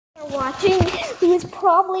Watching, there's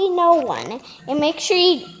probably no one, and make sure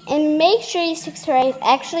you subscribe.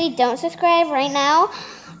 Actually, don't subscribe right now,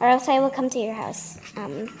 or else I will come to your house.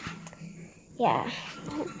 Yeah.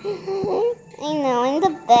 I know I'm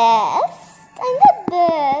the best. I'm the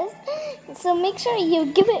best. So make sure you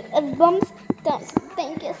give it a thumbs up.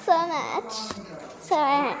 Thank you so much. So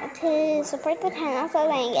to support the channel. So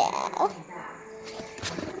thank you.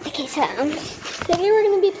 Okay, so today we're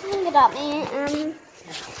gonna be playing Adopt Me.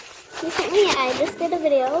 Recently, I just did a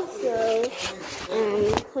video, so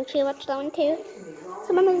hope you watched that one too.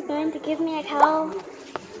 Someone was going to give me a cow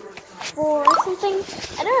for something.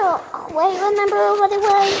 I don't quite remember what it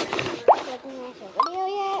was. I didn't watch a video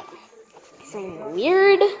yet. Something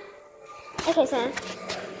weird. Okay, so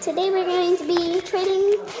today we're going to be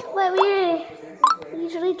trading what we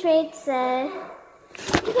usually trade. So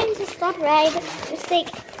we're going to stop ride. Just like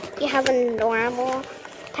you have a normal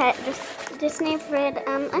pet, just name Fred.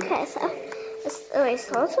 Okay,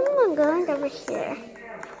 so someone going over here.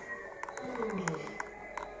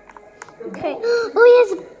 Okay. Oh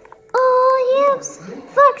yes,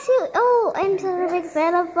 Foxy. Oh, I'm so big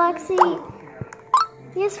fan of Foxy.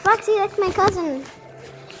 Yes, Foxy, that's my cousin.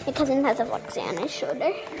 My cousin has a Foxy on his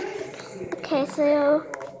shoulder. Okay, so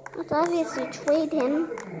let's obviously trade him.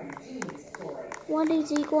 What is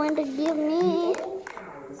he going to give me?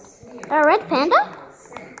 A red panda?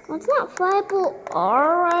 Well, it's not flyable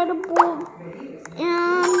or rideable.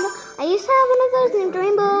 And I used to have one of those named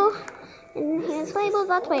Rainbow. And he was flyable,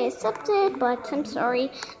 that's why I accepted. But I'm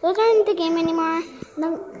sorry, those aren't in the game anymore.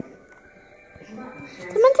 No.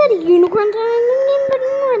 Someone said unicorns are in the game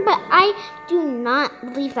anymore, but I do not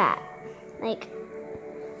believe that. Like,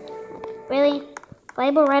 really?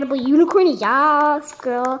 Flyable, rideable unicorn? Yes,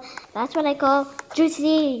 girl. That's what I call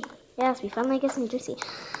juicy. Yes, we finally get some juicy.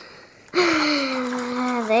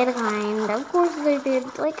 They declined. Of course they did.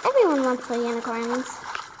 Like, everyone wants the unicorns.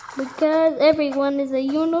 Because everyone is a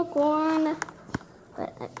unicorn.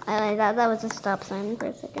 But I thought that was a stop sign for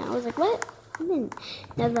a second. I was like, what? I didn't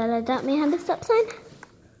know that Adopt Me had a stop sign.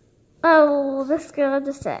 Oh, this girl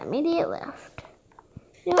just said immediate left.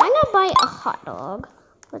 You know, I'm gonna buy a hot dog.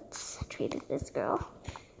 Let's treat this girl.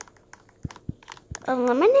 A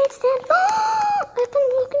lemonade stand? I've been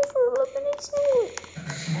looking for a lemonade stand.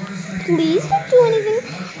 Please don't do anything.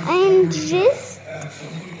 I'm just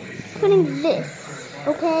putting this,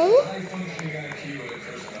 okay?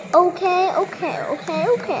 Okay.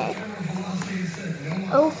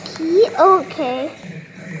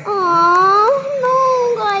 Aww, no,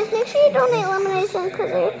 guys, make sure you donate lemonade stand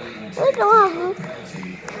because they don't have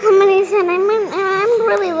lemonade stand. I'm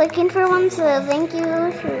really looking for one, so thank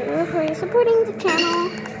you for supporting the channel.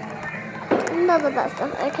 Love the best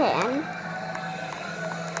stuff. Okay, and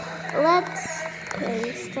let's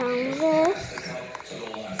place down this.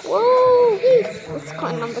 Whoa, let's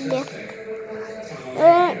climb on the gift.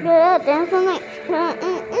 Dance all night.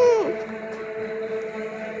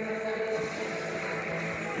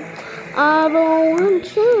 I don't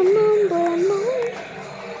want your number, no.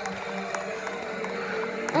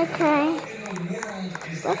 Okay,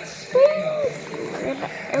 let's bring.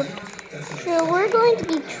 So we're going to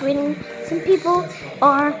be treating some people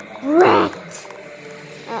are rats.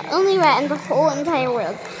 Only rat in the whole entire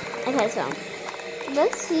world. Okay, so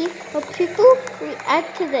let's see how people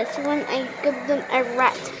react to this when I give them a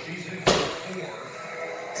rat.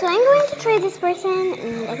 So I'm going to try this person,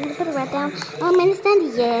 and I'm going to put a rat down. Oh, I'm going to stand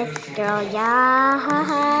yes, girl, yes.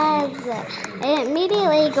 I'm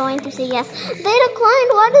immediately going to say yes. They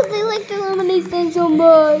declined. Why do they like the lemonade stand so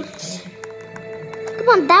much? Come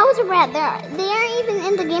on, that was a rat. They aren't even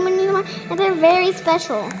in the game anymore, and they're very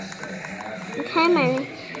special. Okay,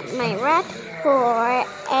 my rat for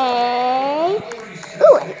a...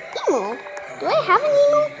 Ooh, an emu. Do I have an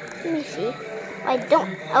emu? Let me see. I don't.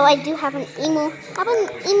 Oh, I do have an emu. How about an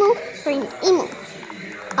emu for an emu?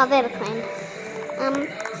 Oh, they declined.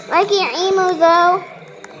 Like your emu, though.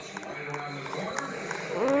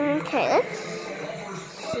 Okay, let's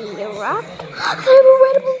see your rock.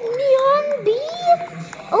 Favorable neon bee?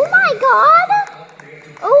 Oh my god!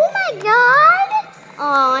 Oh my god!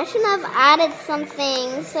 Oh, I should have added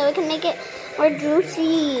something so we can make it more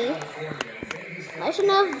juicy. I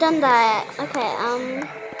shouldn't have done that. Okay,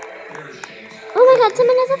 oh my god,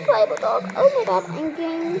 someone has a flyable dog. Oh my god, I'm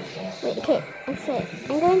going... Wait, okay, let's say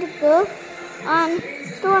I'm going to go on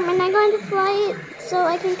Storm and I'm going to fly it so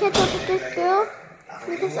I can catch up with this girl.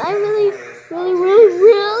 Because I really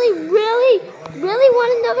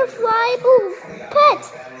want another flyable pet.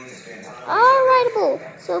 Rideable.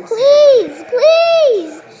 So please,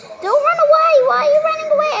 Don't run away. Why are you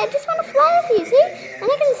running away? I just want to fly with you, see? I'm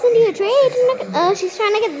not going to send you a trade. Oh, she's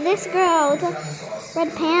trying to get this girl to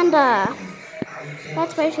Red Panda.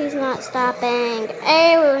 That's why she's not stopping.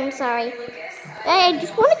 Oh, I'm sorry. Hey, I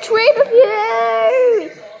just want to trade with you.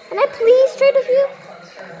 Can I please trade with you?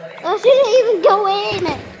 Oh, she didn't even go in.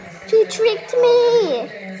 She tricked me.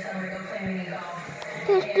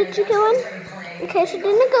 Did she go in? Okay, she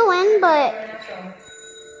didn't go in, but...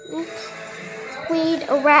 Weed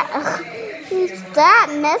a rat. Stop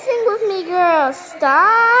messing with me, girl.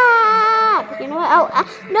 Stop. You know what? Oh,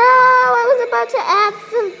 no, I was about to add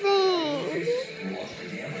something.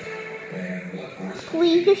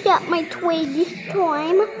 Please stop my trade this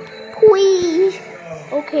time. Please.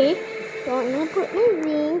 Okay. So I'm going to put my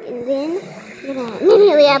ring and then I'm going to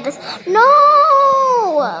immediately add this.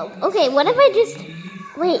 No! Okay, what if I just...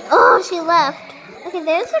 Wait. Oh, she left. Okay,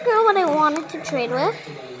 there's the girl that I wanted to trade with.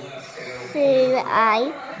 So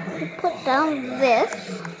I put down this.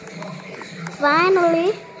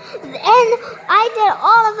 Finally. And I did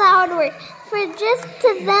all of the hard work for just to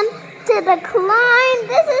them to decline.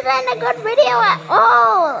 This isn't a good video at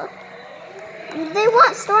all. They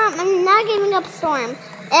want Storm. I'm not giving up Storm.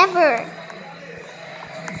 Ever.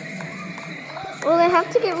 Will I have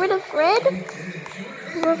to get rid of Fred?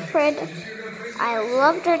 Fred. I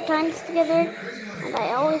loved our times together. And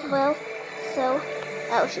I always will. So,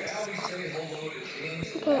 oh, she's...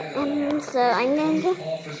 Okay, so I'm going to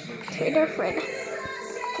trade our Fred.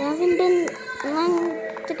 We haven't been lying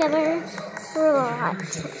together for a lot.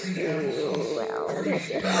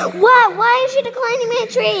 Well, what? Why is she declining my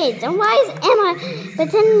trades? And why is Emma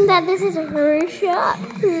pretending that this is her shop?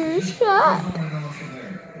 Her shop.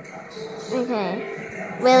 Okay.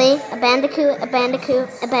 Really? A bandicoot, a bandicoot,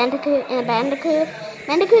 a bandicoot, and a bandicoot?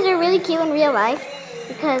 Bandicoots are really cute in real life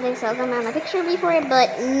because I saw them on a picture before,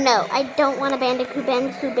 but no, I don't want a bandicoot,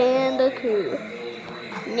 bandicoot, bandicoot.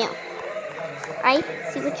 No. I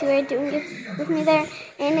see what you are doing with me there,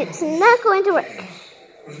 and it's not going to work.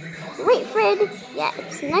 Wait, Fred. Yeah,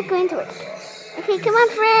 it's not going to work. Okay, come on,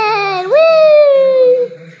 Fred. Woo!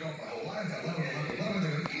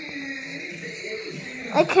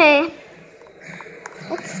 Okay.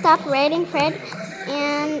 Let's stop writing, Fred,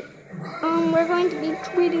 and we're going to be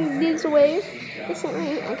tweeting these away.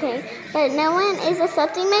 Okay, but no one is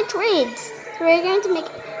accepting my trades, so we're going to make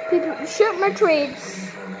people accept my trades.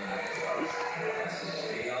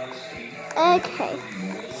 Okay,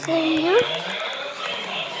 so you...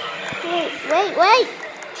 Wait!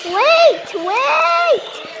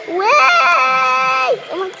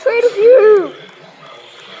 I'm gonna trade with you.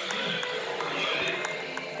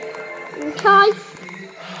 Okay.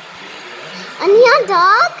 A neon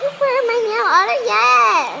dog for my neon otter?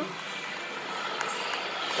 Yes.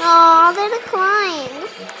 Oh, they declined.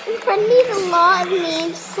 And Fred needs a lot of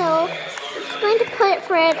needs, so I'm just going to put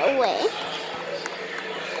Fred away.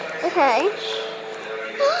 Okay.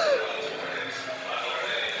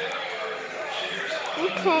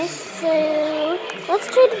 Okay, so let's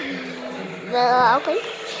trade the okay.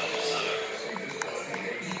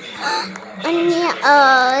 And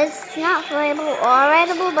yeah, it's not playable or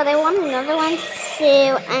writable, but I want another one,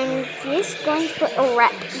 so I'm just going to put a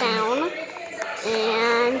wreck down.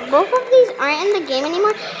 And both of these aren't in the game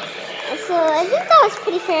anymore, so I think that was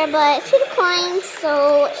pretty fair, but she declined,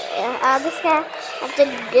 so I'll just have to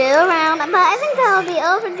go around. But I think that'll be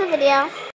over the video.